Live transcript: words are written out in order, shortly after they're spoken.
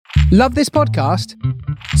Love this podcast?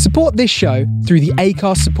 Support this show through the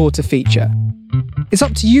Acast supporter feature. It's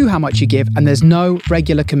up to you how much you give, and there's no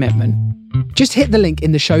regular commitment. Just hit the link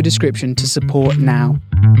in the show description to support now.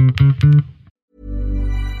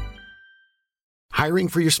 Hiring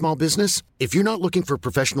for your small business? If you're not looking for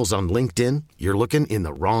professionals on LinkedIn, you're looking in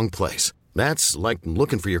the wrong place. That's like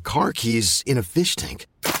looking for your car keys in a fish tank.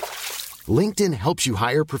 LinkedIn helps you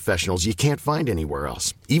hire professionals you can't find anywhere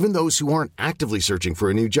else, even those who aren't actively searching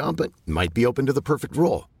for a new job but might be open to the perfect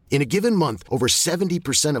role. In a given month, over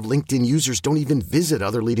 70% of LinkedIn users don't even visit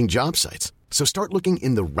other leading job sites. So start looking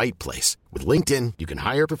in the right place. With LinkedIn, you can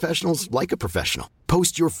hire professionals like a professional.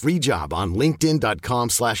 Post your free job on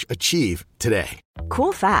linkedin.com/achieve today.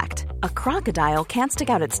 Cool fact, a crocodile can't stick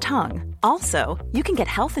out its tongue. Also, you can get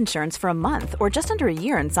health insurance for a month or just under a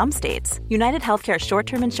year in some states. United Healthcare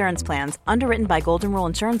short-term insurance plans, underwritten by Golden Rule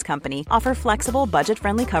Insurance Company, offer flexible,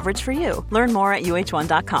 budget-friendly coverage for you. Learn more at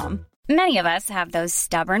uh1.com. Many of us have those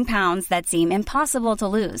stubborn pounds that seem impossible to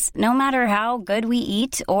lose, no matter how good we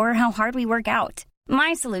eat or how hard we work out.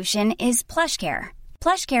 My solution is PlushCare.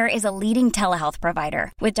 PlushCare is a leading telehealth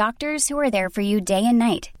provider with doctors who are there for you day and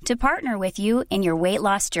night to partner with you in your weight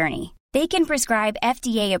loss journey. They can prescribe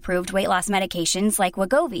FDA-approved weight loss medications like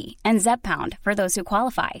Wegovy and Zepbound for those who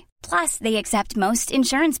qualify. Plus, they accept most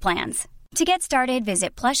insurance plans. To get started,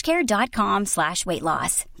 visit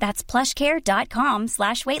plushcare.com/weightloss. That's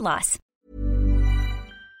plushcare.com/weightloss.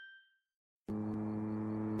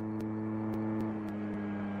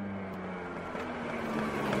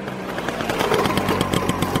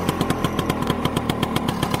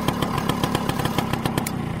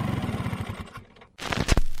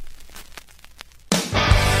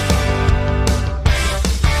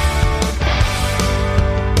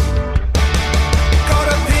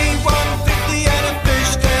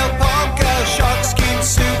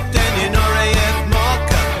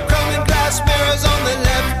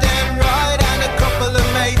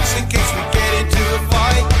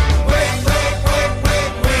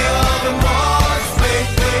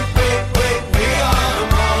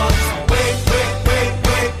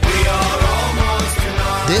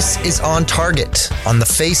 This is On Target on The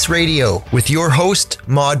Face Radio with your host,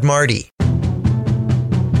 Marty.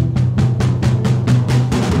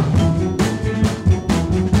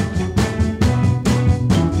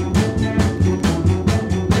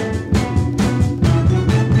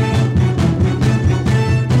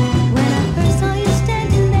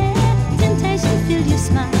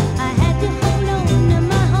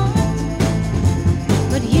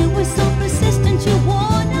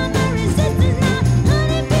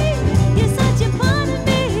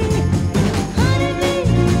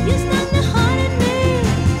 You stuck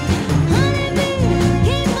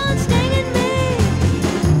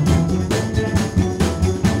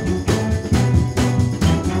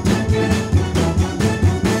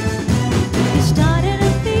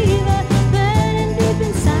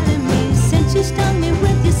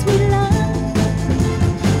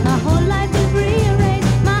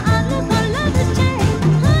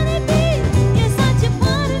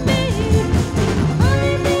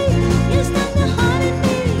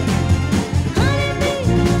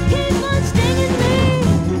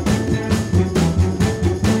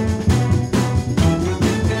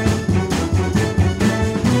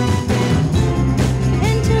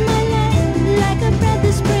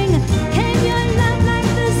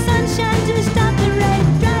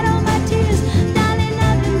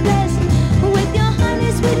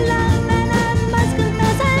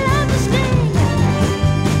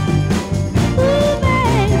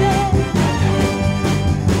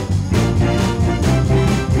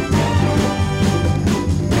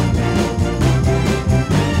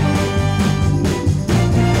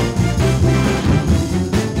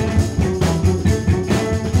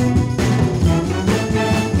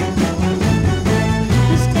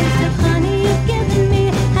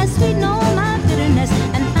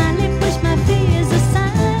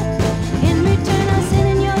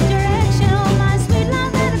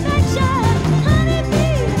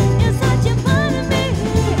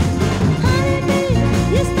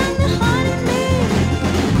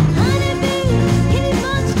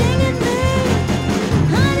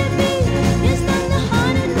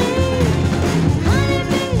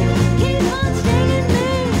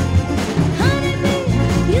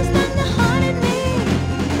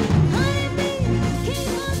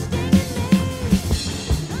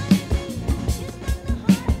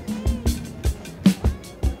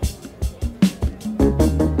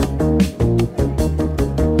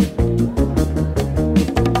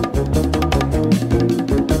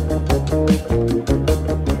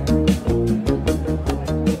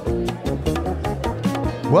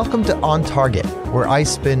Welcome to On Target, where I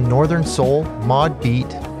spin Northern Soul, Mod Beat,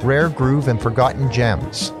 Rare Groove, and Forgotten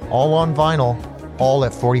Gems, all on vinyl, all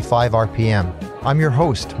at 45 RPM. I'm your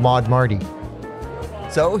host, Mod Marty.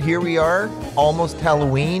 So here we are, almost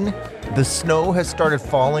Halloween. The snow has started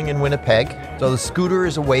falling in Winnipeg, so the scooter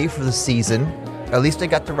is away for the season. At least I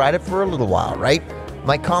got to ride it for a little while, right?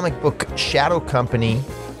 My comic book Shadow Company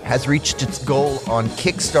has reached its goal on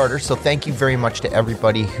Kickstarter, so thank you very much to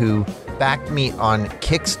everybody who backed me on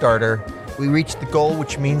Kickstarter. We reached the goal,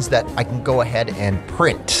 which means that I can go ahead and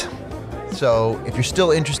print. So if you're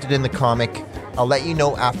still interested in the comic, I'll let you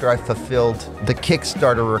know after I've fulfilled the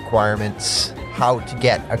Kickstarter requirements how to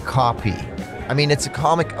get a copy. I mean, it's a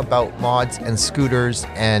comic about mods and scooters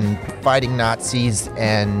and fighting Nazis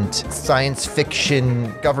and science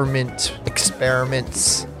fiction government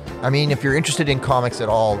experiments. I mean, if you're interested in comics at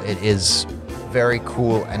all, it is very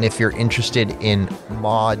cool. And if you're interested in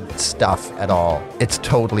mod stuff at all, it's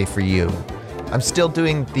totally for you. I'm still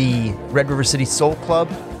doing the Red River City Soul Club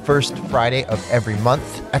first Friday of every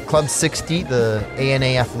month at Club 60, the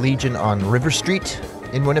ANAF Legion on River Street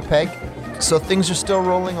in Winnipeg. So things are still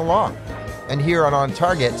rolling along. And here on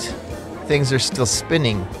Target, things are still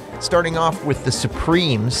spinning. Starting off with the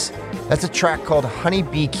Supremes, that's a track called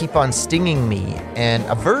Honeybee Keep On Stinging Me. And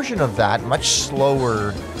a version of that, much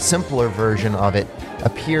slower, simpler version of it,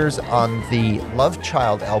 appears on the Love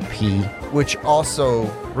Child LP, which also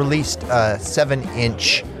released a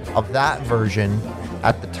 7-inch of that version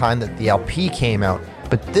at the time that the LP came out.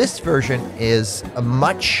 But this version is a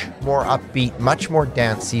much more upbeat, much more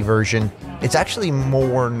dancey version. It's actually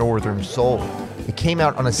more Northern Soul. It came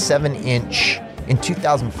out on a 7-inch in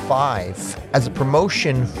 2005 as a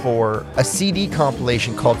promotion for a CD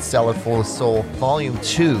compilation called Cellar Full of Soul Volume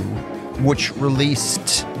 2, which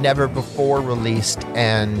released never before released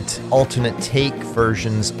and alternate take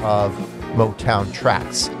versions of Motown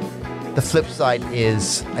tracks. The flip side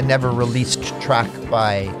is a never released track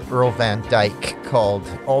by Earl Van Dyke called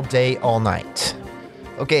All Day, All Night.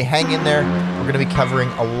 Okay, hang in there. We're going to be covering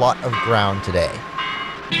a lot of ground today.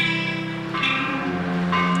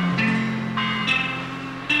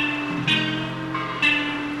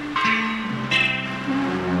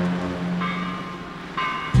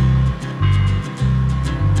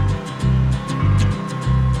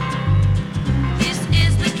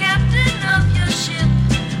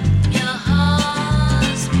 Can't hide.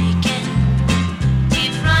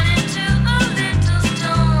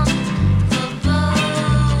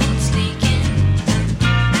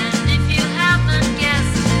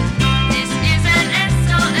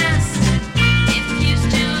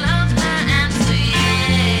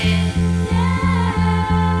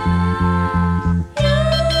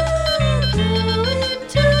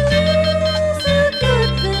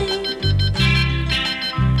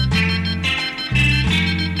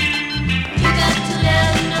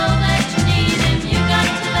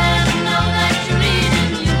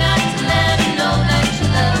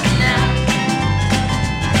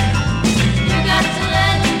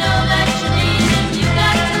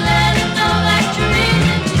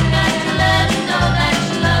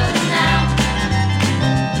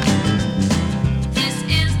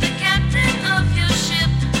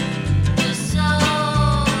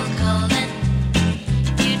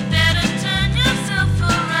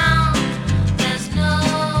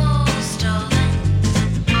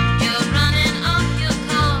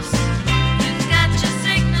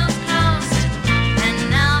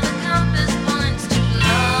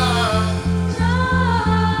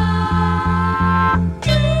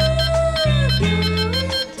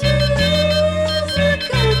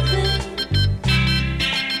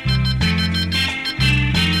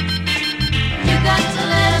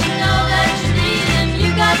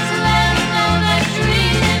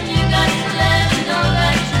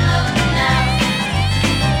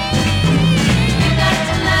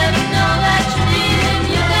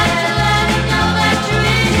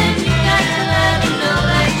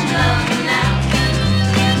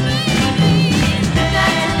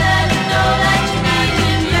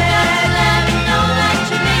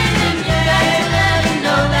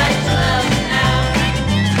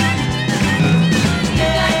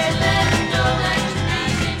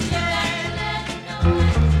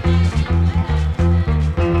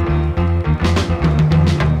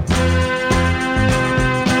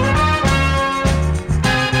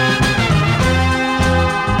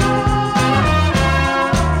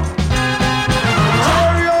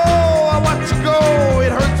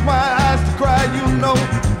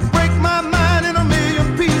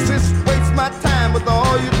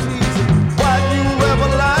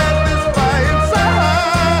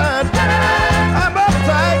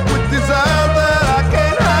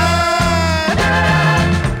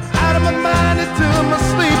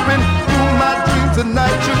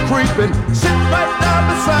 sleeping, sitting right down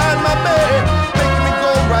beside my bed, making me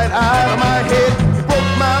go right out of my head. He broke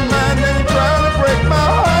my mind and he trying to break my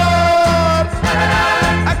heart.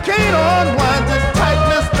 I can't unwind the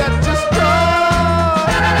tightness that just draws.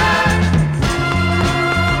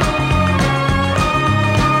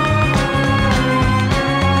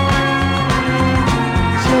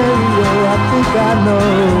 Cherry, I think I know.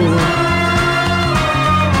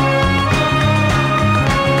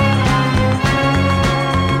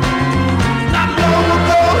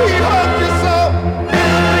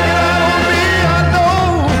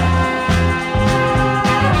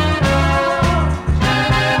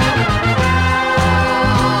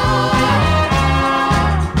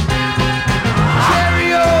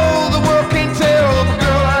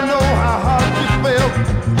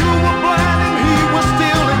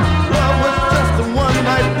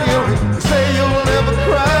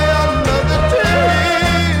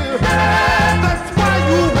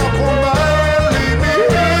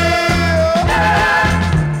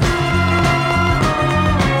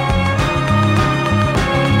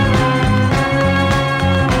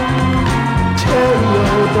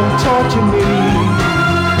 Torture me.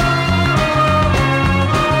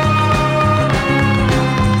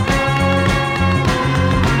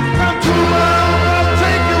 Come to my arms, I'll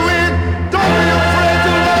take you in. Don't be afraid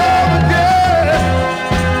to love again.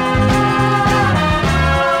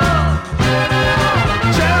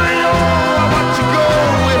 Cherry, oh, I watch you go.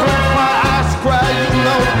 It hurts my eyes to cry, you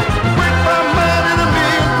know. Break my mind in a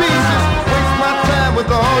million pieces. Waste my time with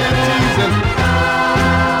all your teasing.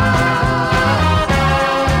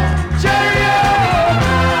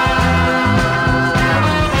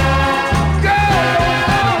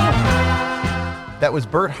 That was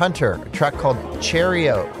Bert Hunter, a track called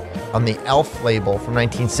Cheerio on the Elf label from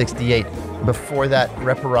 1968. Before that,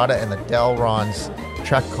 Reparata and the Delrons, a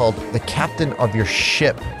track called The Captain of Your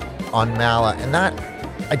Ship on Mala. And that,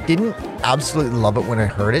 I didn't absolutely love it when I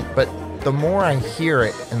heard it, but the more I hear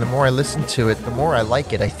it and the more I listen to it, the more I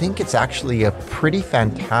like it. I think it's actually a pretty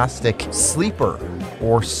fantastic sleeper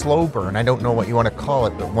or slow burn. I don't know what you want to call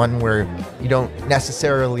it, but one where you don't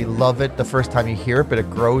necessarily love it the first time you hear it, but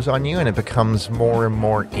it grows on you and it becomes more and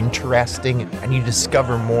more interesting and you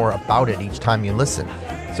discover more about it each time you listen.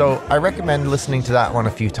 So I recommend listening to that one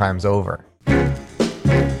a few times over.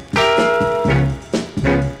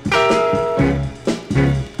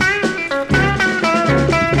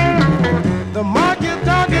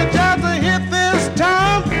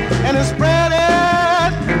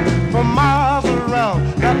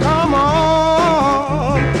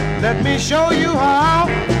 Show you how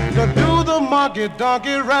to do the monkey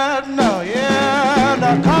donkey right now. Yeah,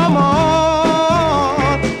 now come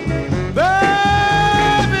on,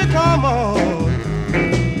 baby, come on.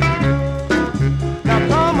 Now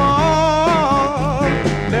come on,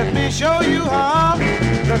 let me show you how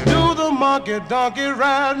to do the monkey donkey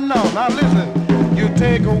right now. Now listen, you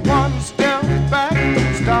take a one step back,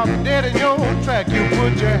 stop dead in your track. You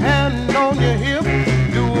put your hand on your hip,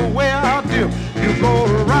 do a way out dip. You go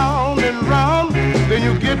round and round, then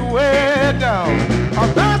you get way down.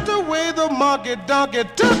 That's the way the monkey donkey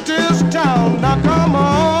took this town. Now come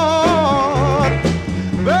on,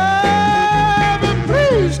 baby,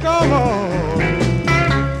 please come on.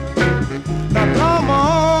 Now come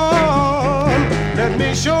on, let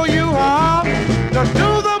me show you how to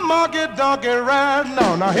do the monkey donkey right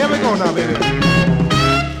now. Now here we go now, baby.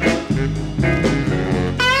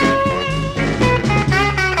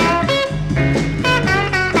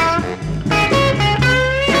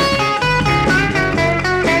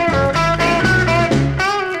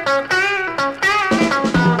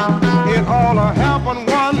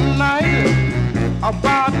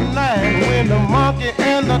 About 9 when the monkey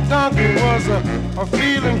and the donkey was a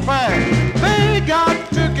feeling fine. They got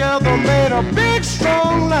together, made a big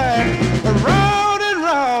strong line, round and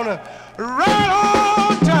round, right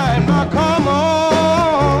on time. Now come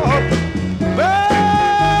on,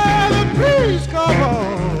 baby, please come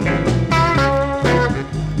on.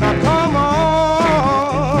 Now come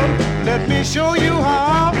on, let me show you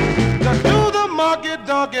how to do the monkey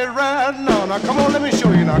donkey right now. Now come on, let me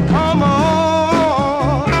show you. Now come on.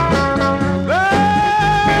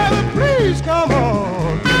 Come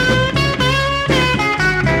on,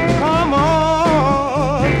 come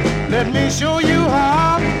on, let me show you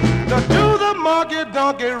how to do the monkey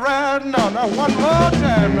donkey right now. Now one more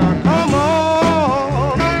time, now come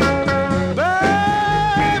on,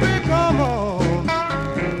 baby, come on.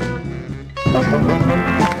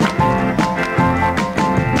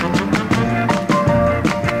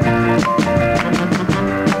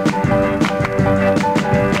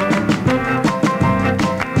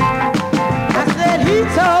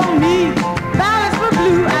 Told me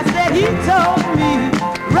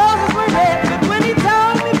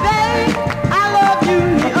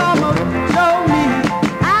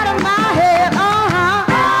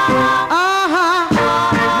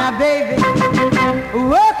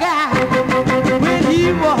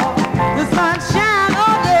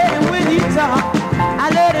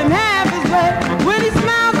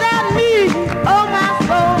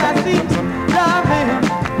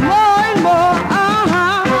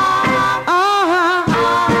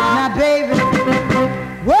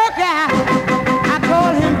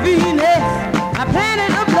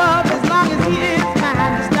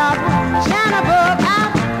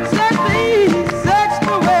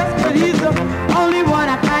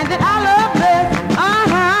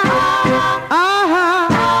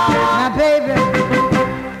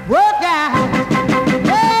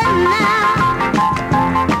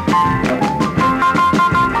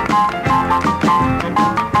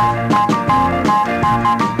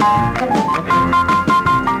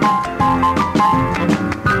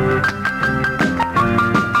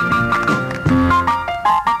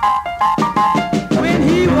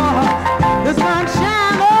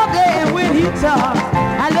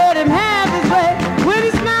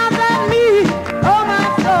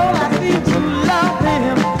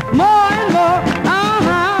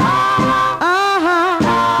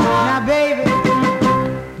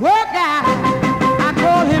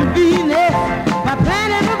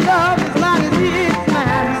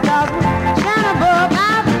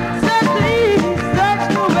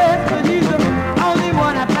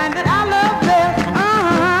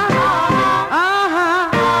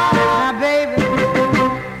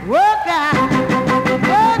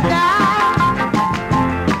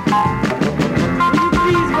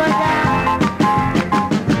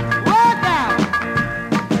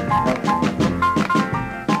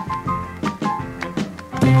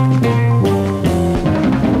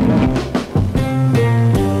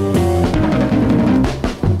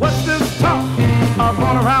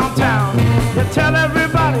You tell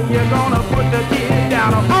everybody you're gonna put the kid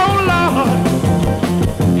down. Oh Lord,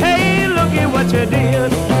 hey, look at what you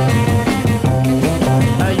did.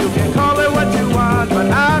 You can call it what you want,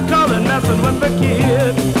 but I call it messing with the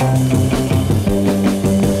kid.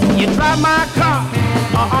 You drive my car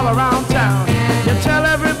all around town. You tell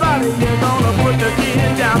everybody you're gonna put the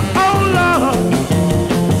kid down. Oh Lord,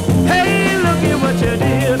 hey, look at what you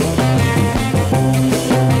did.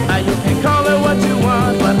 You can call it what you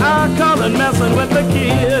want, but I call it messing with the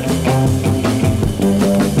kid.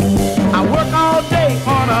 I work all day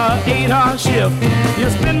on a 8-hour shift. You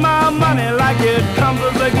spend my money like it comes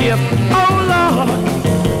as a gift. Oh Lord,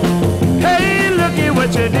 hey, look at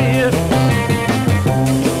what you did.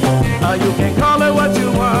 You can call it what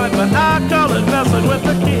you want, but I call it messing with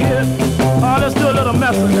the kid. Oh, let's do a little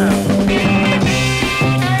messing now.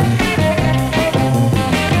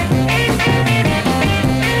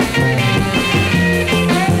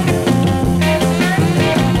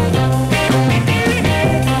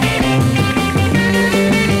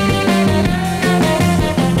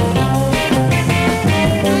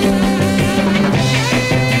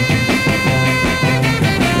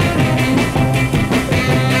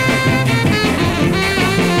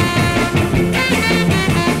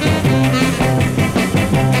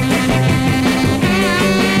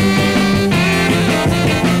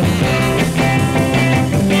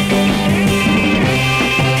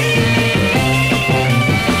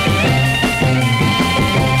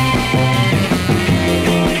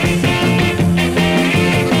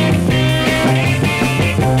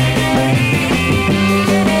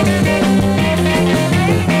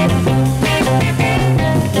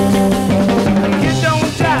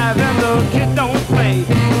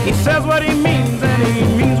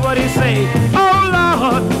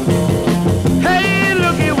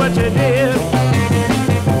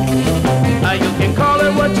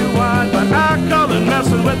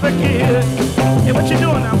 Hey, what you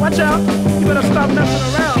doing now? Watch out. You better stop messing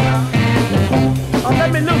around now. Oh,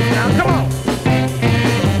 let me loose now. Come on.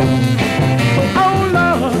 Oh,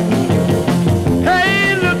 Lord.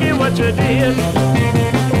 Hey, look at what you did.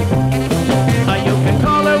 You can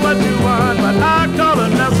call it what you want, but I call it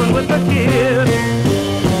messing with the kid.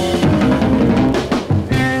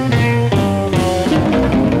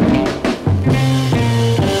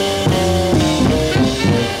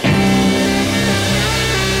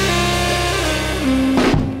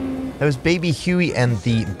 That was Baby Huey and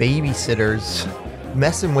the Babysitters,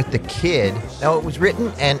 Messing with the Kid. Now, it was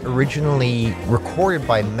written and originally recorded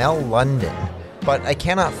by Mel London, but I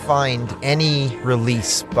cannot find any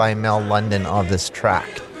release by Mel London of this track.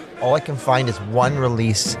 All I can find is one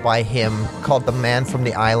release by him called The Man from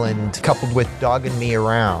the Island, coupled with Doggin' Me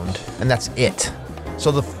Around, and that's it. So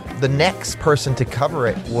the next person to cover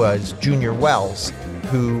it was Junior Wells,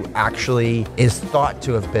 who actually is thought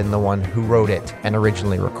to have been the one who wrote it and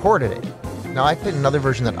originally recorded it. Now, I played another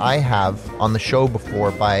version that I have on the show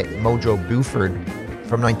before by Mojo Buford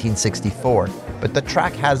from 1964, but the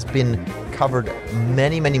track has been covered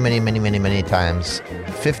many times,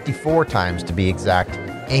 54 times to be exact,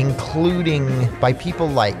 including by people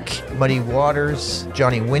like Muddy Waters,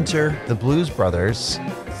 Johnny Winter, the Blues Brothers,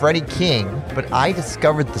 Freddie King, but I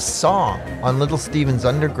discovered the song on Little Steven's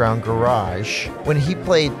Underground Garage when he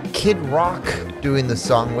played Kid Rock doing the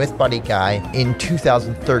song with Buddy Guy in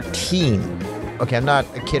 2013. Okay, I'm not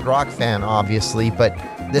a Kid Rock fan, obviously, but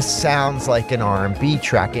this sounds like an R&B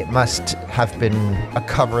track. It must have been a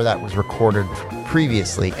cover that was recorded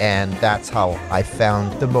previously, and that's how I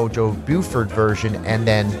found the Mojo Buford version and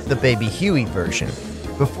then the Baby Huey version.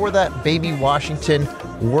 Before that, Baby Washington,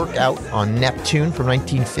 Work Out on Neptune from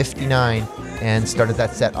 1959, and started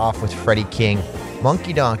that set off with Freddie King,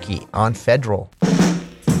 Monkey Donkey on Federal.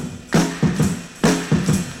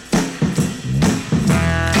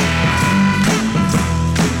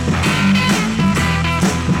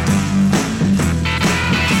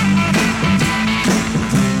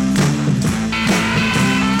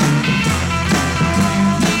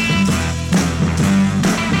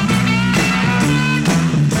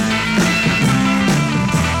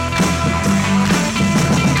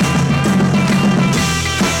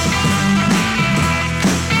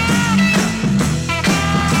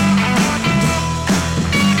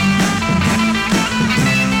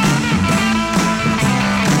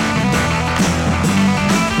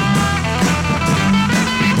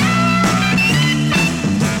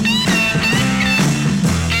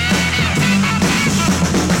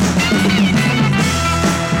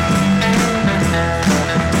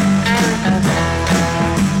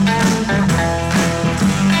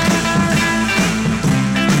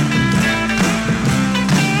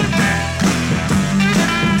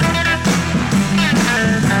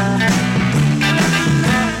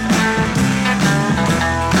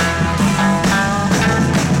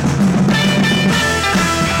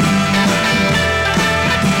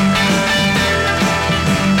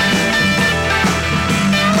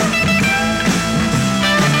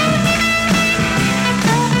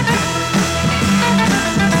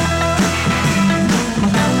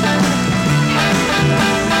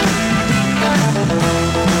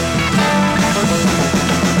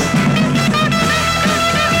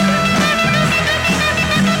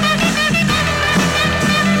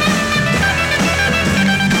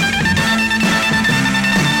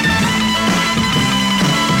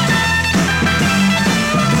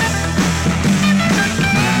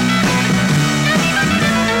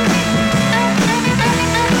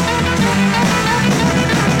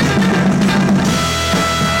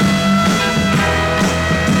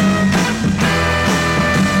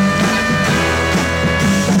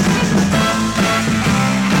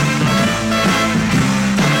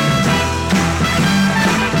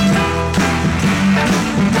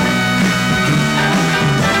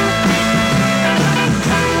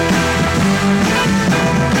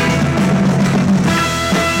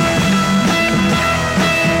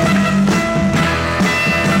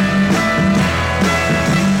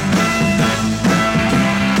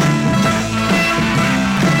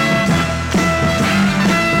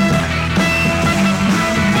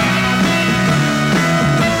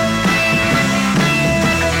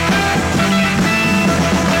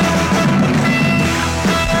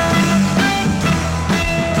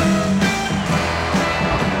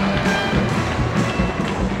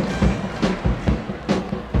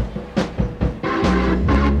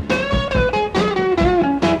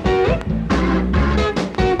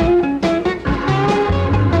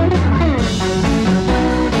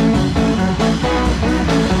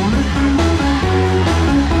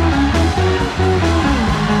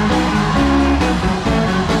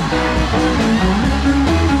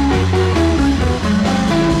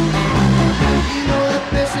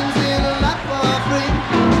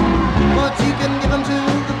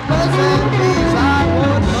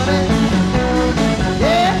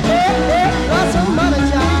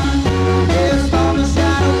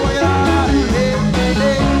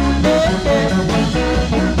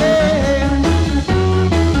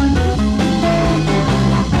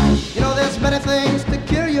 many things to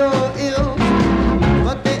cure your ills,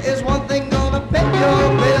 but there is one thing gonna pay your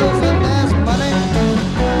bills, and that's money.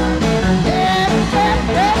 Yeah,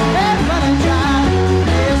 money, child.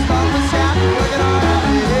 Yeah, start to shout, working on it.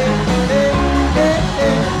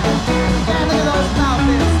 Yeah, look at those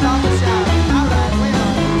outfits, start to shout. All right, way on.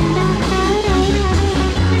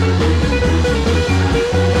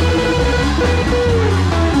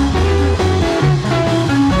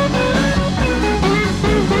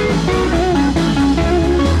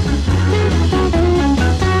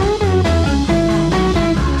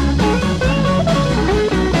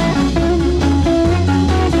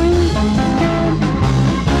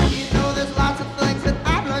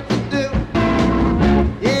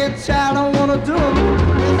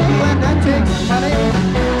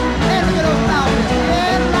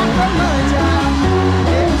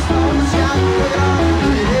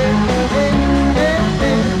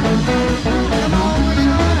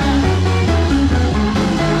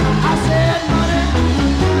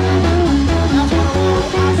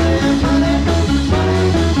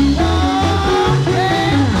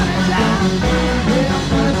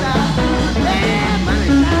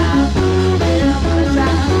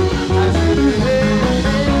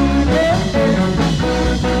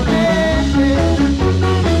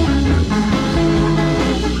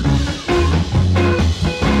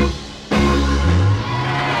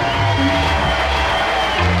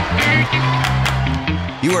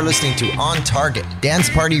 You are listening to On Target Dance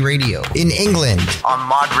Party Radio in England on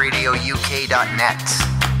modradiouk.net.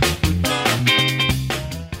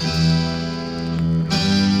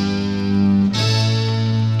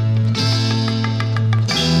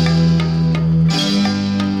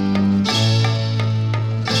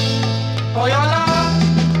 For your love,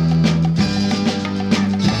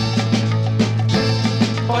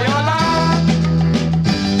 for your love,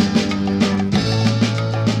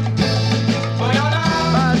 for your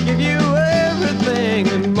love, I'll give you everything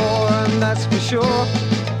and more, and that's for sure.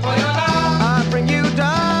 For your love, I'll bring you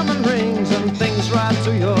diamond rings and things right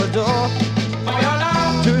to your door. For your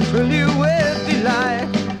love, to thrill you with delight,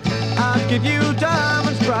 I'll give you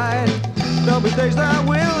diamonds bright. There'll be days that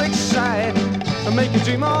will excite and make you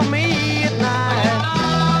dream of me at night.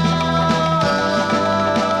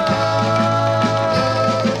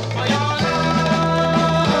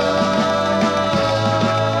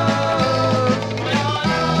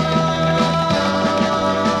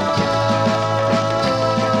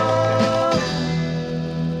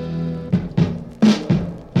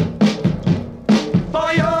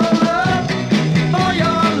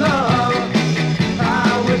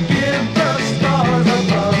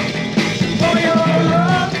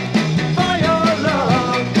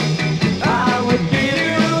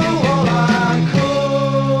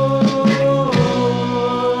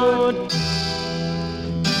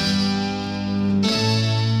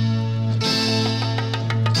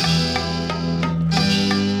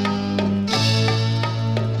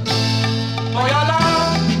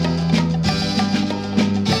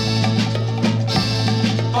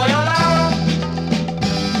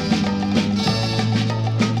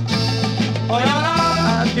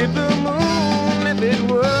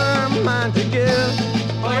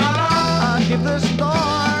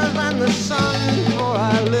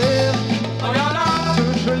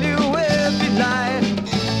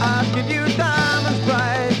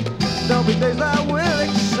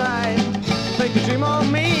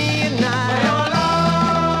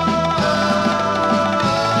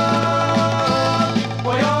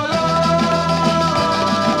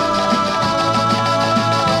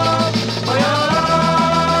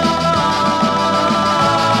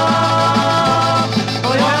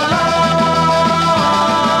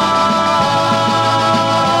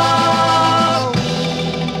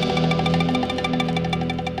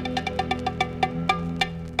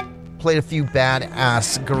 Played a few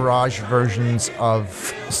badass garage versions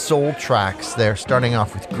of soul tracks there, starting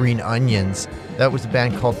off with Green Onions. That was a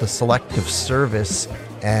band called The Selective Service,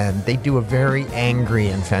 and they do a very angry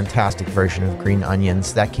and fantastic version of Green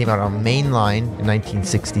Onions. That came out on Mainline in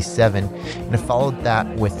 1967, and I followed that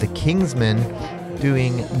with The Kingsmen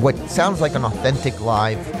doing what sounds like an authentic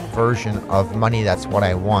live version of Money That's What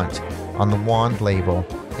I Want on the Wand label.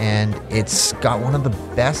 And it's got one of the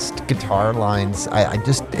best guitar lines.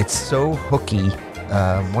 It's so hooky.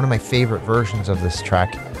 One of my favorite versions of this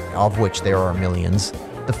track, of which there are millions.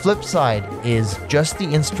 The flip side is just the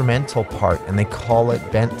instrumental part, and they call it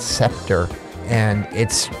Bent Scepter. And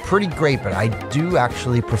it's pretty great, but I do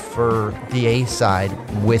actually prefer the A-side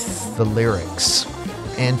with the lyrics.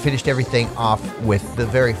 And finished everything off with the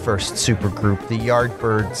very first supergroup, the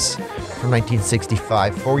Yardbirds from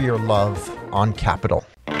 1965, For Your Love on Capitol.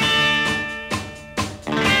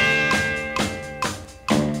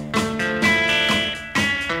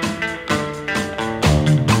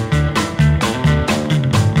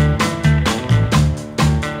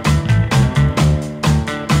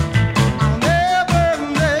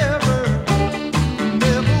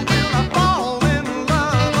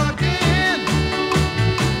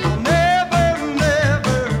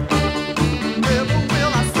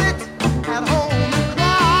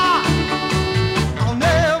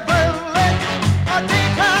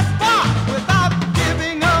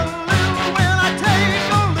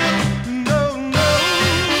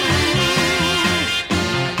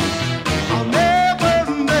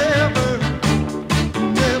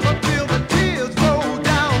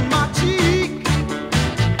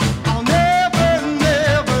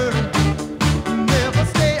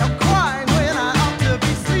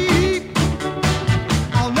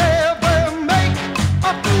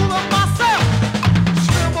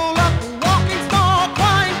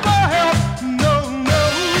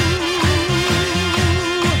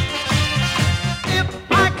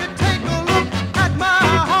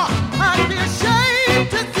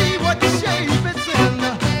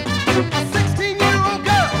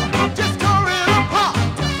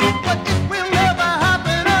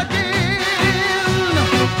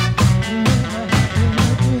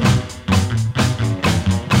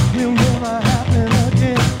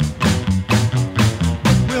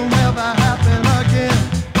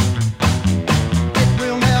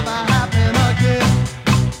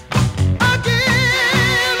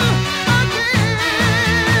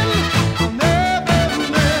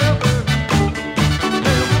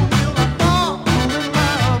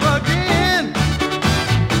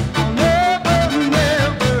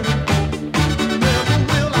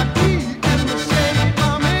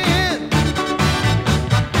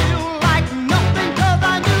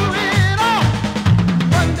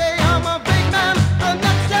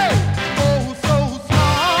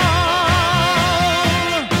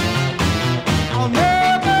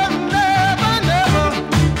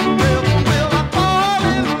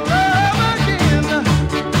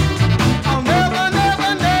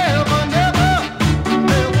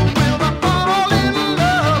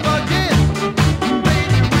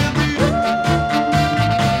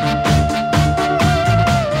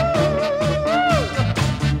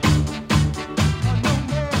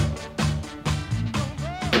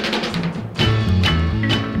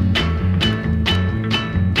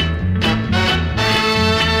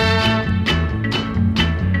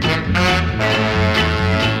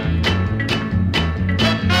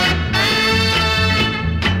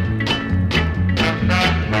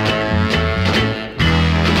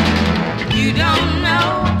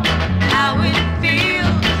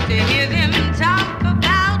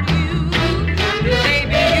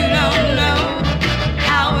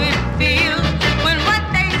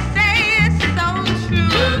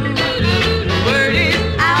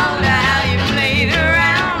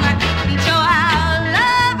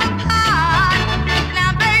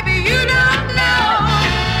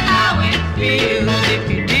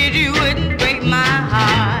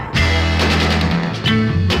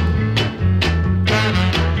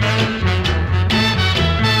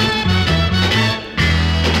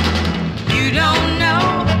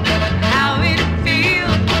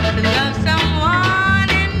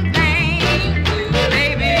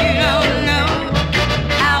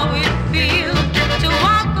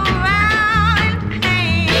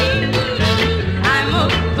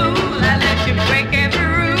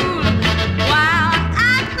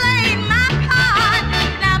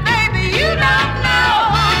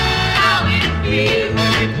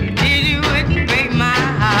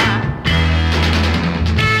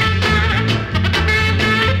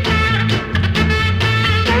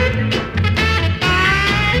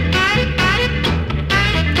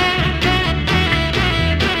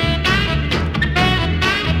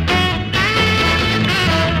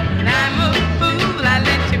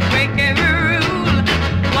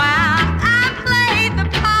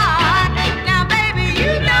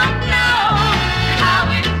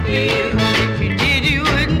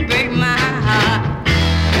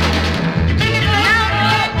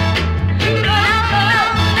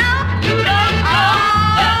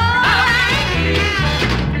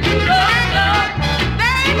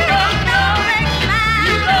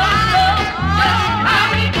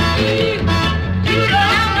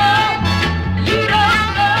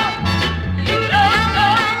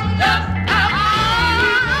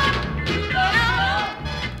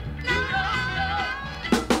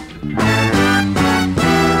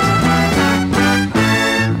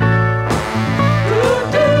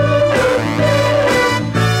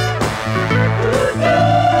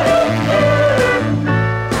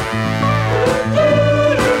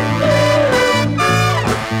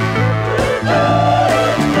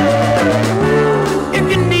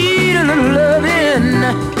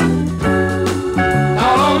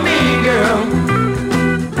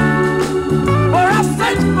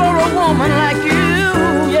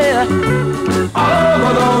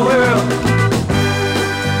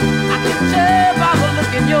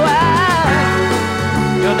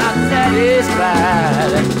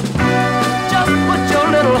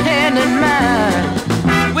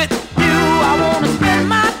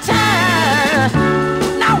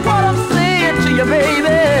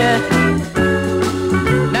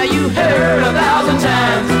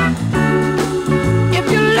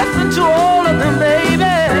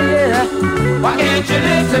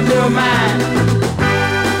 if you're mine.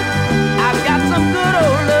 I've got some good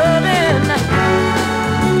old loving,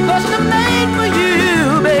 custom made for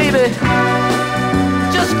you, baby.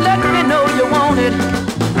 Just let me know you want it.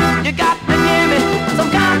 You got to give me some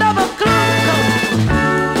kind of a clue.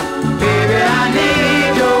 Baby, I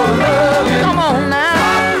need your loving. Come on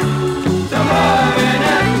now. Some loving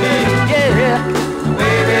at me. Yeah.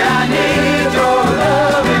 Baby, I need your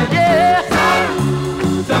loving. Yeah.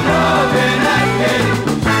 Some loving at me.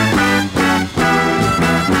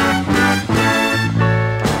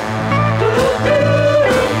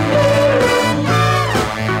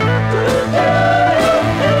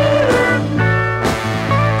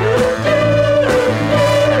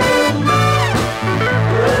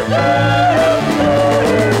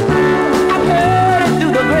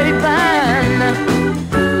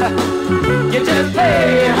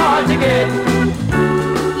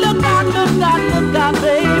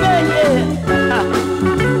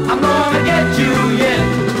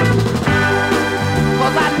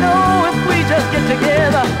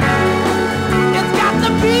 Together, it's got to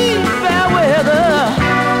be fair weather.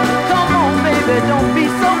 Come on, baby, don't be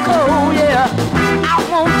so cold, yeah. I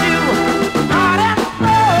want you hot and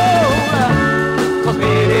cold. 'Cause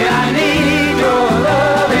baby, I need your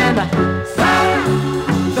loving,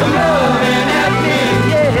 some loving at me,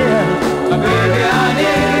 yeah. Baby, I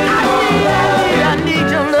need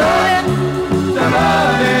your loving, some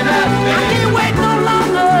loving at me. I can't wait no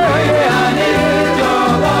longer. Baby, I need your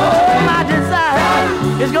loving. My desire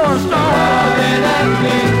is going strong. Loving at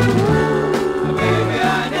me. Baby,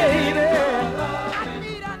 I need it.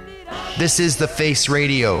 This is The Face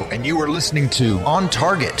Radio, and you are listening to On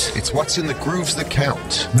Target. It's what's in the grooves that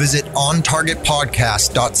count. Visit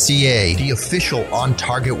ontargetpodcast.ca, the official On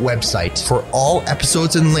Target website, for all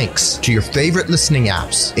episodes and links to your favorite listening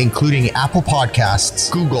apps, including Apple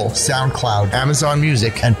Podcasts, Google, SoundCloud, Amazon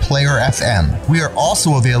Music, and Player FM. We are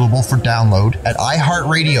also available for download at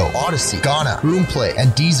iHeartRadio, Odyssey, Ghana, Roomplay,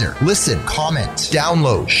 and Deezer. Listen, comment,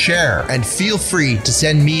 download, share, and feel free to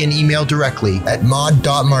send me an email directly at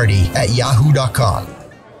mod.marty@yahoo.com.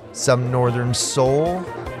 Some Northern Soul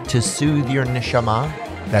to soothe your neshama.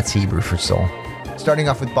 That's Hebrew for soul. Starting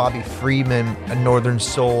off with Bobby Freeman, a Northern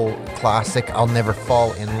Soul classic, I'll Never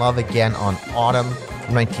Fall in Love Again on Autumn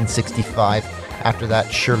from 1965. After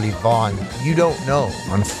that, Shirley Vaughn, You Don't Know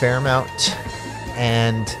on Fairmount.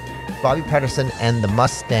 And Bobby Patterson and the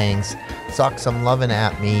Mustangs, Sock Some Lovin'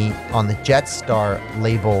 At Me on the Jetstar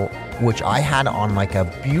label, which I had on like a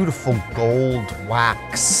beautiful gold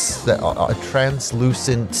wax, a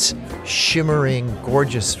translucent, shimmering,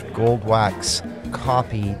 gorgeous gold wax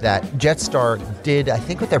copy that Jetstar did, I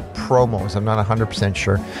think with their promos, I'm not 100%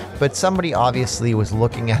 sure, but somebody obviously was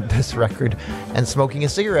looking at this record and smoking a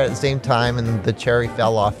cigarette at the same time, and the cherry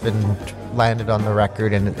fell off and landed on the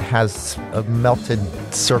record, and it has a melted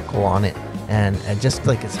circle on it. And just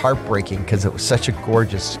like, it's heartbreaking because it was such a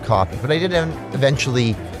gorgeous copy. But I did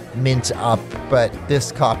eventually mint up, but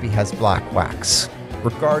this copy has black wax.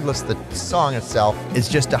 Regardless, the song itself is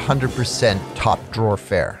just 100% top drawer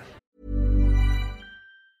fare.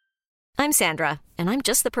 I'm Sandra, and I'm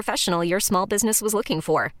just the professional your small business was looking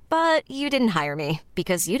for. But you didn't hire me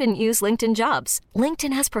because you didn't use LinkedIn Jobs.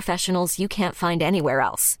 LinkedIn has professionals you can't find anywhere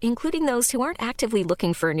else, including those who aren't actively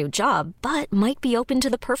looking for a new job, but might be open to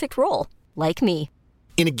the perfect role, like me.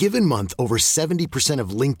 In a given month, over 70%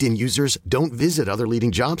 of LinkedIn users don't visit other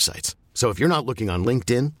leading job sites. So if you're not looking on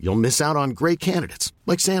LinkedIn, you'll miss out on great candidates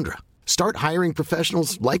like Sandra. Start hiring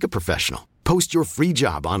professionals like a professional. Post your free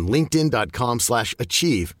job on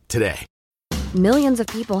linkedin.com/achieve today. Millions of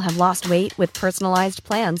people have lost weight with personalized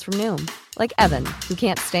plans from Noom. Like Evan, who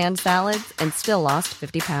can't stand salads and still lost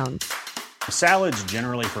 50 pounds. Salads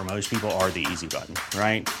generally for most people are the easy button,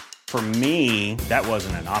 right? For me, that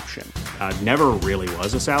wasn't an option. I never really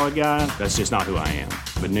was a salad guy. That's just not who I am.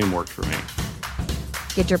 But Noom worked for me.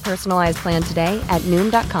 Get your personalized plan today at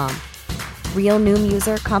Noom.com. Real Noom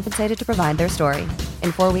user compensated to provide their story.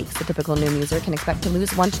 In 4 weeks, the typical Noom user can expect to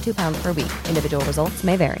lose 1 to 2 pounds per week. Individual results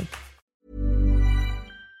may vary.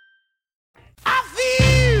 I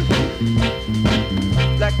feel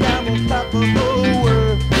like I'm on top of the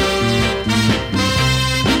world.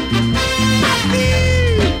 I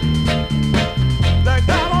feel like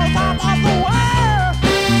I'm on top of the world.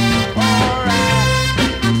 Alright.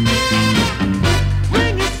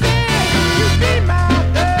 When you say you be my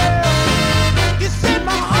girl, you set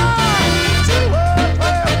my heart into a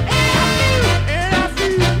pearl. And I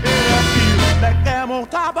feel like I'm on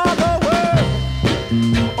top of the world.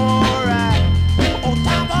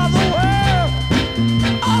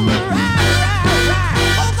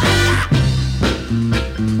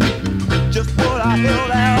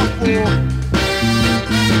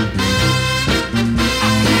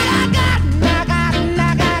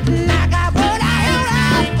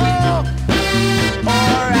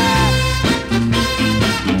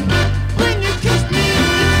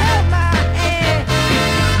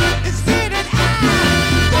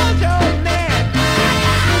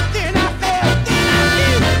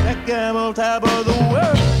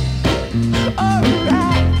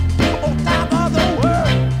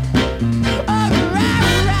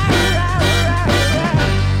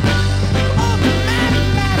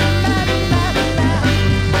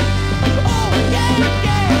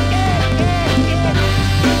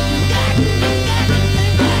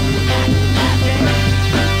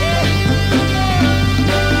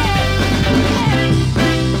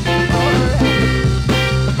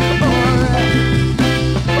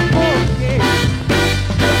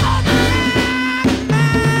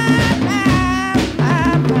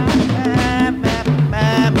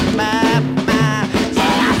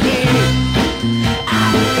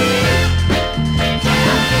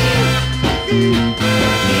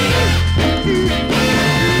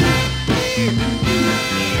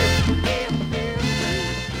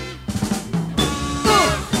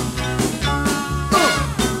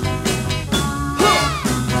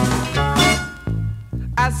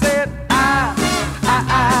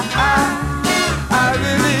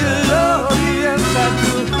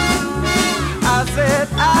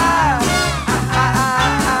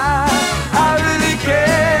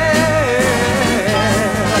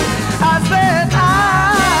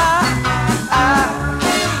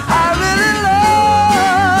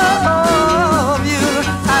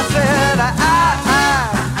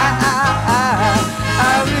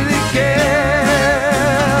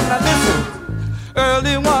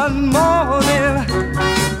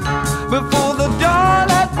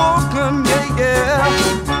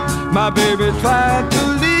 My baby tried to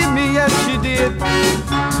leave me, yes she did,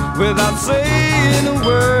 without saying a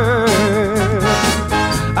word.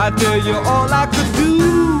 I tell you, all I could do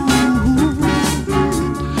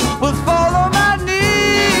was fall on my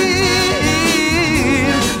knees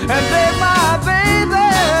and beg my baby,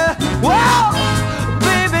 whoa,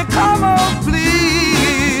 baby, come on,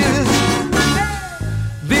 please.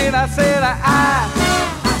 Then I said, I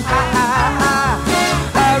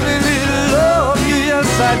really love you,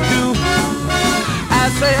 yes I do. I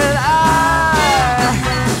said,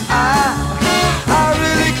 I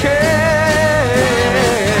really care.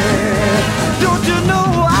 Don't you know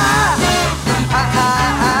I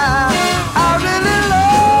really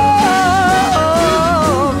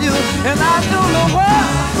love you, and I don't know what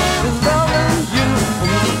is loving you.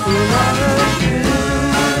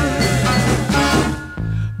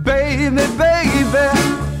 Baby, baby,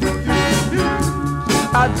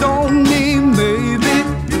 I don't need maybe.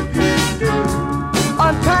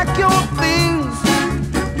 Unpack your things,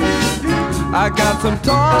 I got some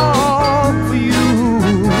talk for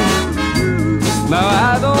you. Now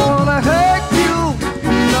I don't wanna hurt you,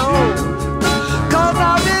 no, 'cause I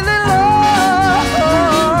really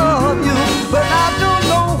love you, but I don't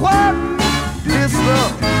know what this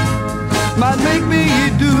love might make me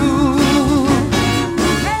do.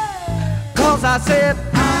 'Cause I said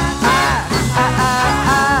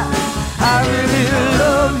I really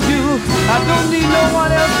love you. I don't need no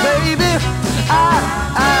one else, baby. I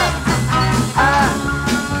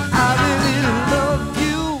really love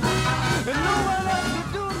you. And no one else will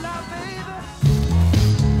do now, baby.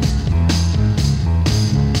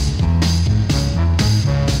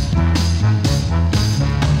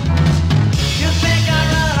 You think I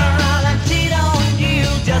run around and cheat on you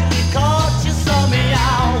just because you saw me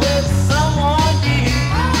out with someone new?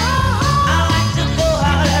 I like to go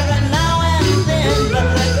out every now and then, but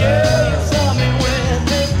the girl you saw me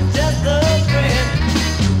with is just a friend.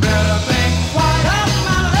 Better think twice. 'Cause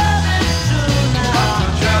my love is true now. I'm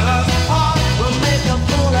jealous heart will make a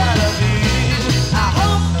fool out of you. I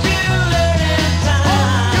hope you learn in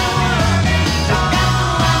time. You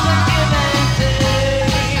gotta learn to give and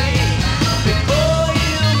take before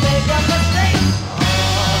you make a mistake.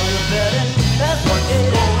 Oh, you better that's what it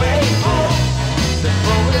is, baby.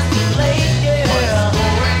 Before it's too late, yeah.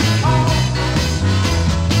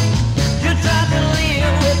 You try to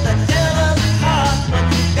live with a jealous heart, but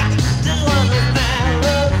you got to understand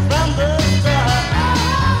love from the start.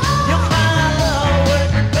 You'll find love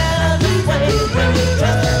works better this way when you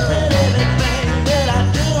trust in everything that I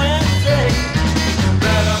do and say.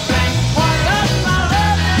 Better think twice. 'Cause my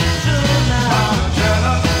love is true now. I'm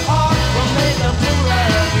jealous heart will make a fool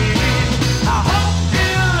out of you. I hope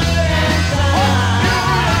you learn in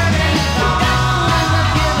time. You gotta learn to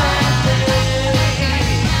give and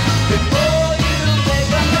take before you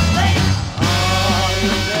make a mistake. Oh,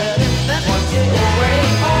 you better that's what you wait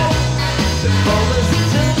for before it's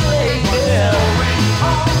too late, yeah.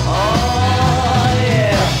 Oh,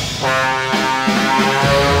 yeah.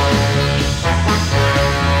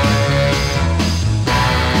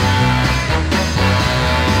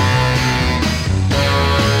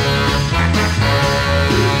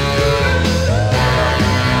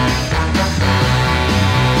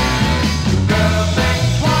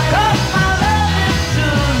 Cause my love is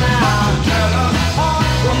true now. Jealous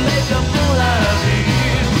heart will make a fool out of you.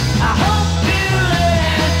 I hope you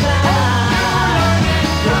learn in time.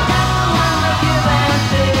 You gotta learn to give and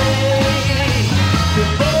take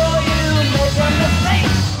before you make a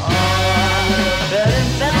mistake. Oh, better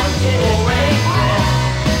never get away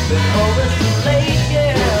before it's too late,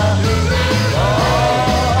 yeah.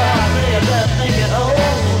 Oh, I really better think it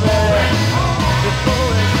over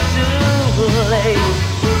before it's too late.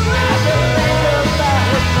 I just think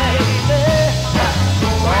about it, baby.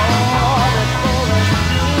 Oh, before it's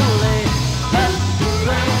too late.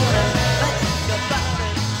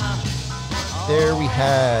 There we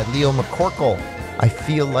had Leo McCorkle. I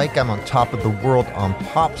Feel Like I'm on Top of the World on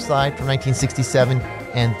Pop Side from 1967,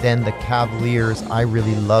 and then the Cavaliers' I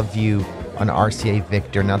Really Love You on RCA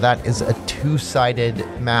Victor. Now that is a two-sided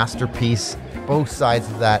masterpiece. Both sides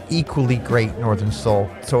of that equally great Northern Soul.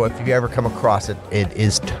 So if you ever come across it, it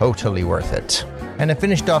is totally worth it. And I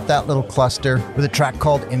finished off that little cluster with a track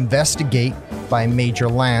called Investigate by Major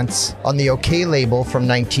Lance on the OK label from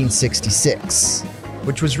 1966,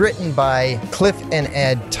 which was written by Cliff and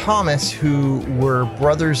Ed Thomas, who were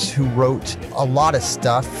brothers who wrote a lot of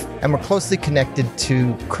stuff and were closely connected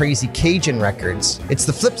to Crazy Cajun Records. It's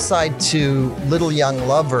the flip side to Little Young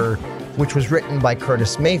Lover, which was written by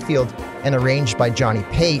Curtis Mayfield and arranged by Johnny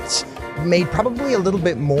Pate, made probably a little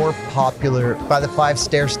bit more popular by the Five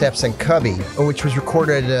Stair Steps and Cubby, which was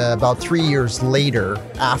recorded about 3 years later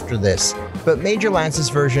after this. But Major Lance's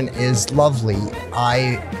version is lovely.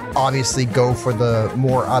 I obviously go for the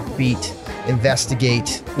more upbeat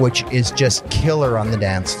Investigate, which is just killer on the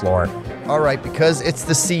dance floor. All right, because it's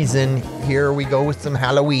the season, here we go with some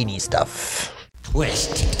Halloween-y stuff.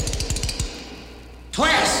 Twist.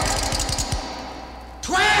 Twist!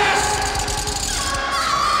 Twist!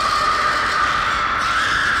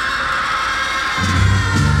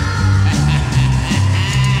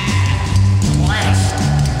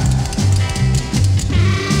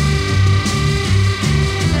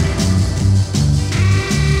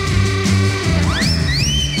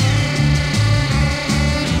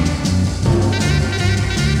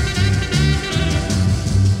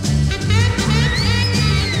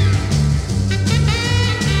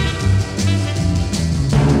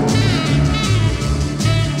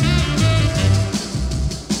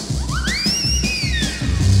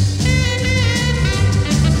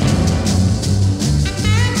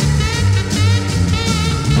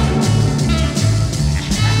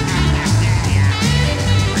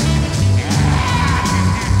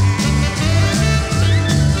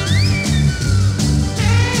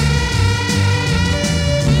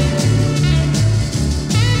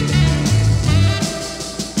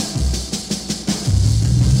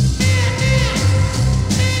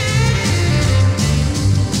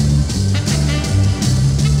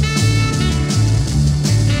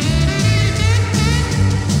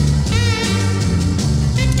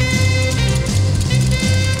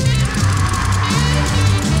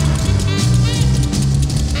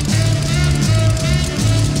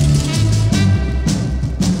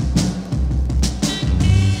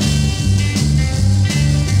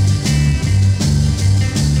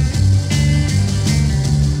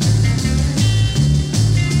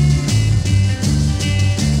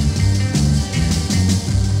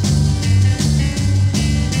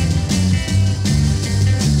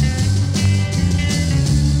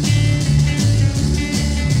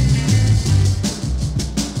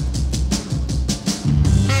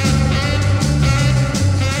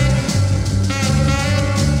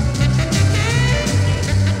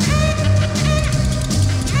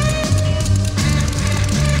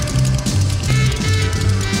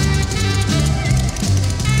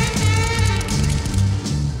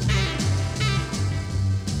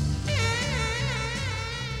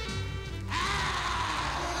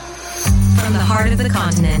 From the heart of the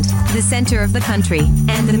continent, the center of the country,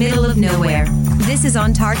 and the middle of nowhere. This is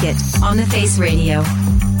On Target, on the Face Radio.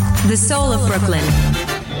 The soul of Brooklyn.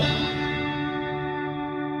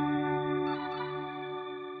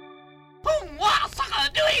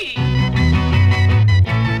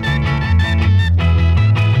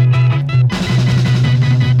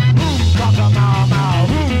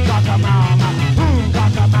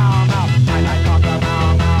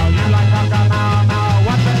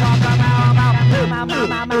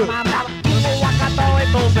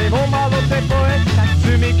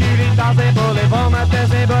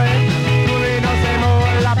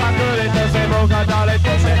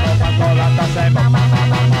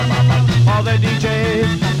 All the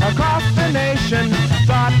DJs across the nation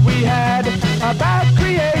thought we had a bad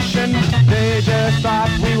creation. They just thought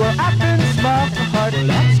we were acting smart. Well,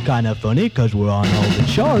 that's kind of funny because we're on all the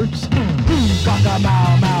charts.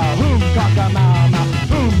 Cock-a-mow-mow,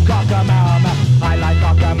 cock-a-mow-mow, cock-a-mow-mow. I like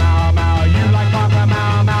cock-a-mow-mow, you like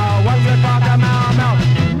cock-a-mow-mow. What's a cock-a-mow-mow?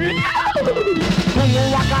 Como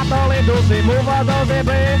wakatole doce, mova doce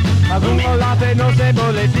bre. Azungo latte no se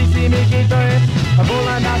bole, disi mikite.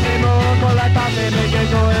 Bulana se mo, colata se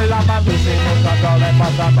mikito, la patusi, coca-cola,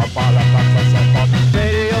 pasa, pala, pasa,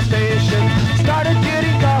 radio station started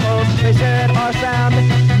getting calls. They said our sound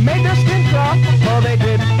made their skin crawl. Well, they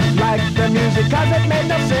did like the music, cause it made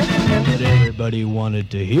no sense. But everybody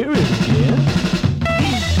wanted to hear it again.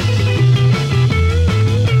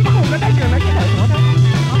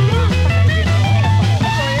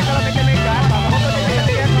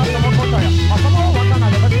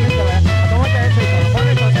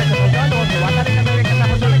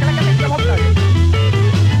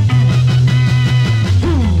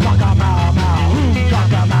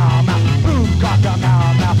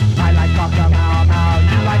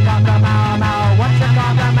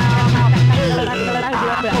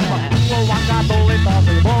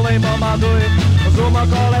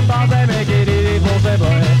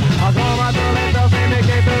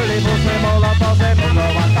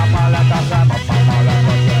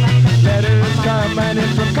 Letters coming in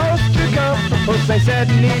from coast to coast. They said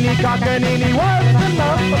Nini Cockanini was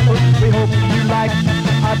enough. We hope you like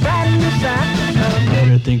our brand new sound.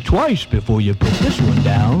 Better think twice before you put this one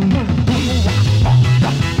down.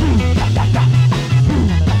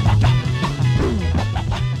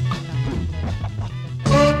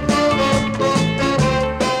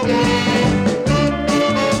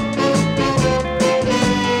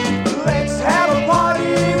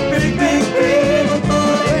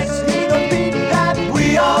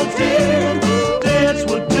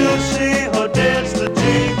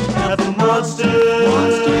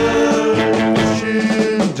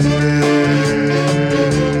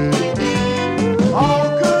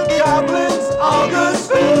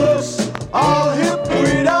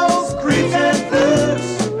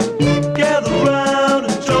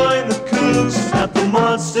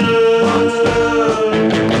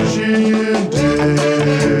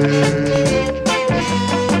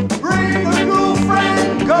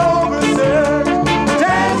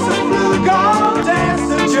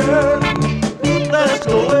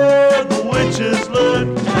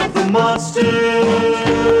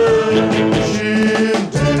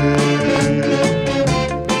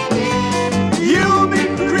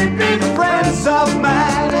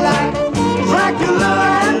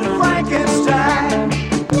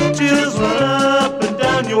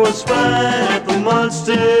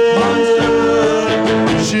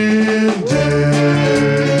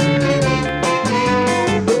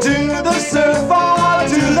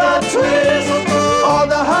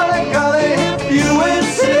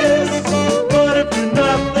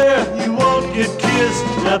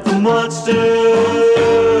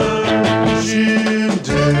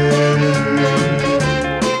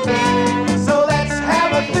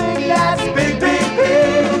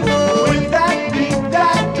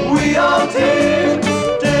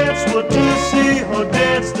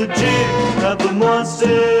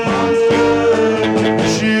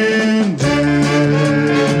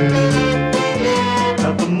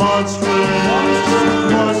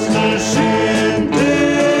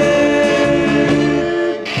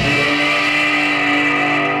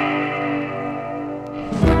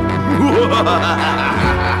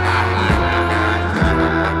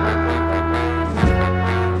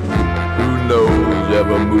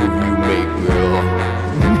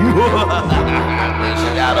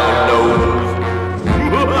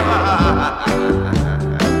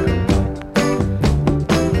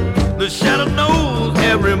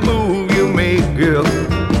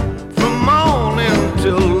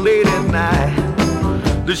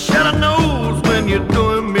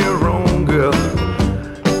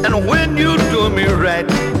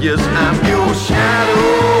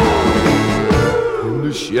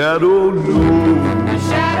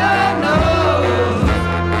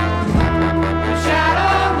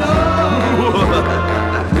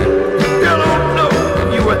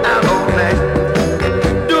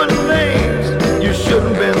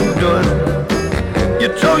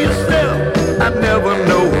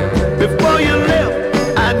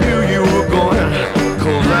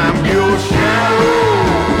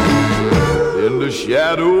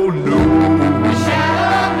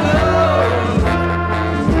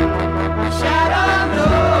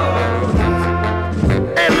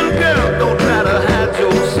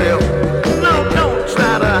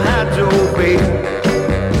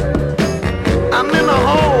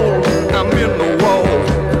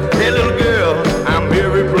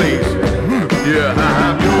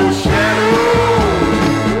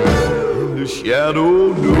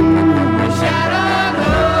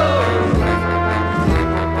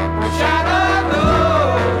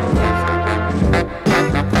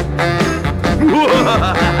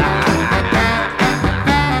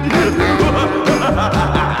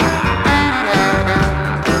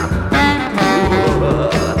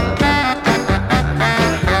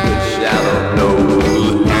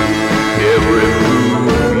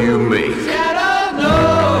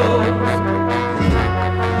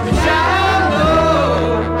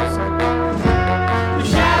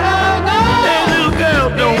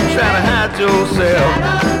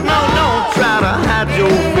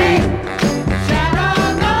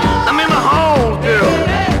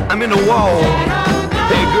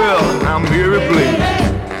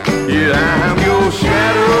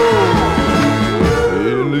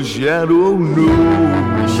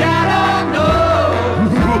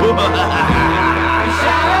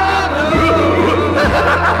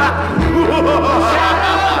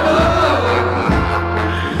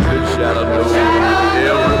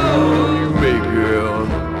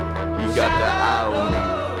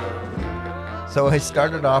 So I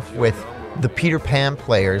started off with the Peter Pan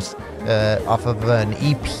Players off of an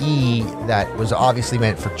EP that was obviously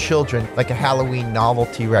meant for children, like a Halloween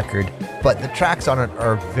novelty record. But the tracks on it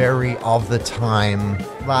are very of the time.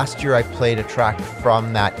 Last year I played a track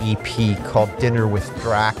from that EP called Dinner with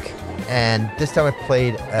Drac. And this time I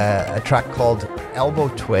played a track called Elbow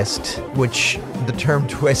Twist, which the term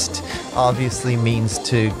twist obviously means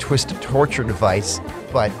to twist a torture device,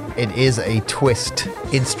 but it is a twist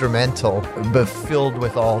instrumental, but filled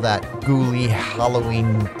with all that ghouly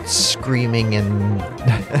Halloween screaming and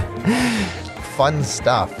fun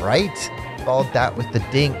stuff, right? Followed that with the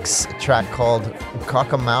Dinks, a track called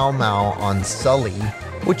Cockamau Mau on Sully,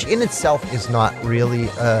 which in itself is not really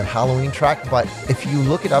a Halloween track, but if you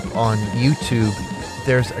look it up on YouTube,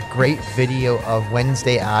 there's a great video of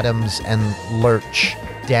Wednesday Addams and Lurch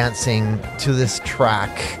dancing to this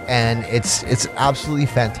track, and it's absolutely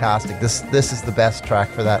fantastic. This is the best track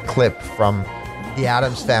for that clip from the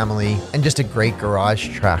Addams Family, and just a great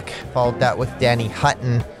garage track. Followed that with Danny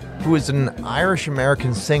Hutton, who is an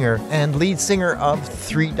Irish-American singer and lead singer of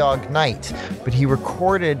Three Dog Night, but he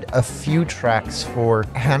recorded a few tracks for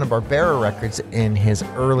Hanna-Barbera Records in his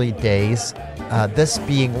early days, this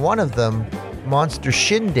being one of them, Monster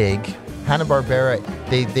Shindig. Hanna-Barbera,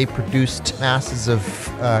 they produced masses of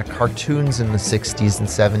cartoons in the 60s and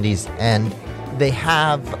 70s, and they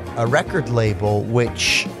have a record label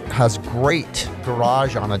which has great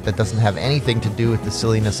garage on it that doesn't have anything to do with the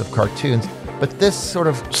silliness of cartoons. But this sort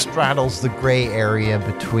of straddles the gray area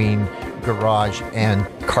between garage and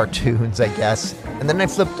cartoons, I guess. And then I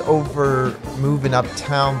flipped over Moving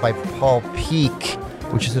Uptown by Paul Peak,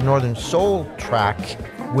 which is a Northern Soul track,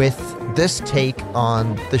 with this take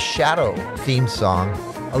on the Shadow theme song,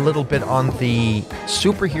 a little bit on the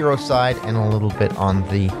superhero side and a little bit on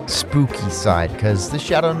the spooky side, because the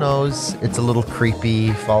Shadow knows it's a little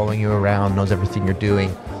creepy, following you around, knows everything you're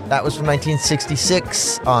doing. That was from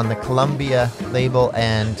 1966 on the Columbia label,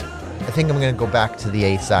 and I think I'm going to go back to the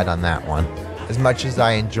A-side on that one, as much as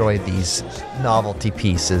I enjoy these novelty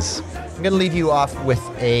pieces. I'm going to leave you off with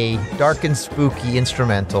a dark and spooky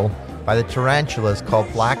instrumental by the Tarantulas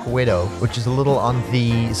called Black Widow, which is a little on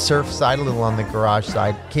the surf side, a little on the garage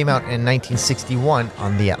side. Came out in 1961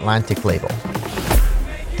 on the Atlantic label.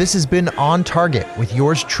 This has been On Target with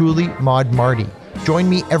yours truly, Mod Marty. Join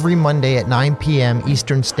me every Monday at 9 p.m.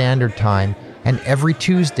 Eastern Standard Time and every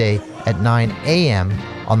Tuesday at 9 a.m.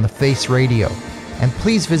 on The Face Radio. And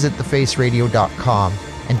please visit thefaceradio.com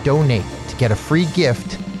and donate to get a free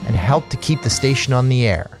gift and help to keep the station on the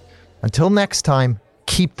air. Until next time,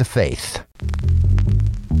 keep the faith.